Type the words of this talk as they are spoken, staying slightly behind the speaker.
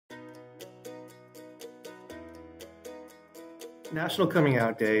National Coming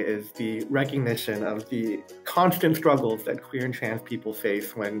Out Day is the recognition of the constant struggles that queer and trans people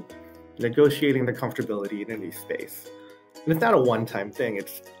face when negotiating their comfortability in a new space. And it's not a one-time thing,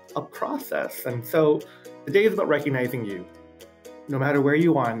 it's a process. And so the day is about recognizing you, no matter where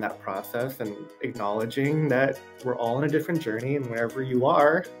you are in that process, and acknowledging that we're all on a different journey, and wherever you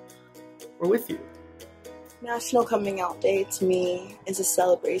are, we're with you. National Coming Out Day to me is a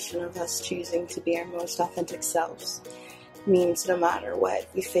celebration of us choosing to be our most authentic selves. It means no matter what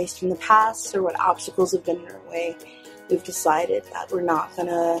we faced in the past or what obstacles have been in our way, we've decided that we're not going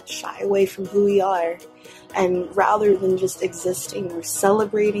to shy away from who we are. And rather than just existing, we're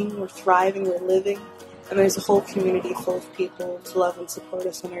celebrating, we're thriving, we're living. And there's a whole community full of people to love and support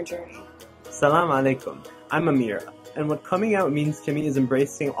us on our journey. Salam alaikum. I'm Amir. And what coming out means to me is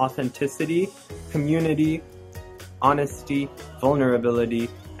embracing authenticity, community, honesty, vulnerability,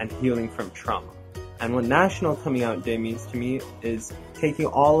 and healing from trauma. And what National Coming Out Day means to me is taking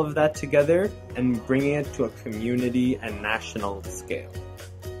all of that together and bringing it to a community and national scale.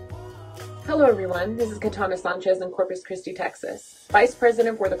 Hello everyone, this is Katana Sanchez in Corpus Christi, Texas, Vice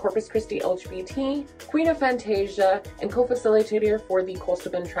President for the Corpus Christi LGBT, Queen of Fantasia, and co-facilitator for the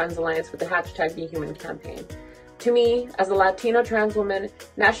Coastal Bend Trans Alliance with the #BeHuman campaign. To me, as a Latino trans woman,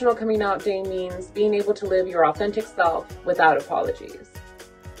 National Coming Out Day means being able to live your authentic self without apologies.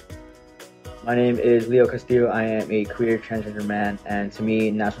 My name is Leo Castillo. I am a queer transgender man, and to me,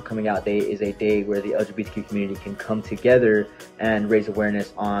 National Coming Out Day is a day where the LGBTQ community can come together and raise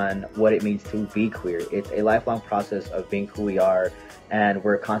awareness on what it means to be queer. It's a lifelong process of being who we are, and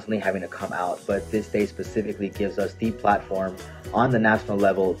we're constantly having to come out, but this day specifically gives us the platform on the national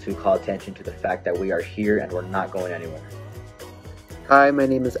level to call attention to the fact that we are here and we're not going anywhere. Hi, my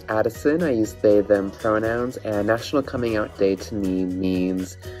name is Addison. I use they, them pronouns, and National Coming Out Day to me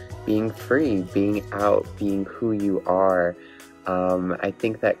means being free, being out, being who you are. I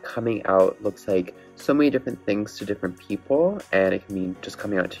think that coming out looks like so many different things to different people, and it can mean just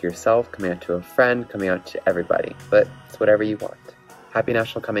coming out to yourself, coming out to a friend, coming out to everybody, but it's whatever you want. Happy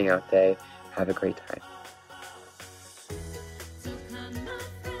National Coming Out Day. Have a great time.